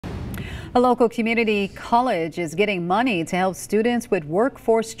A local community college is getting money to help students with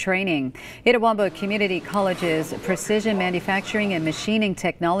workforce training. Itawamba Community College's Precision Manufacturing and Machining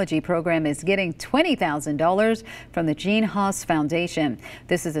Technology program is getting $20,000 from the Haas Foundation.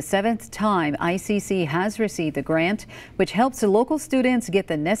 This is the 7th time ICC has received the grant, which helps local students get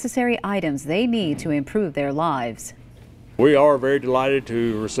the necessary items they need to improve their lives. We are very delighted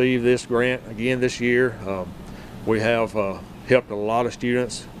to receive this grant again this year. We have helped a lot of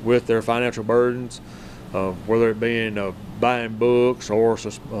students with their financial burdens, whether it be in buying books or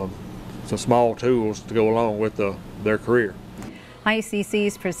some small tools to go along with their career.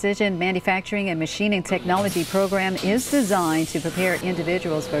 ICC's Precision Manufacturing and Machining Technology program is designed to prepare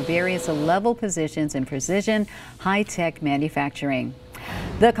individuals for various level positions in precision high-tech manufacturing.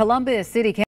 The Columbus City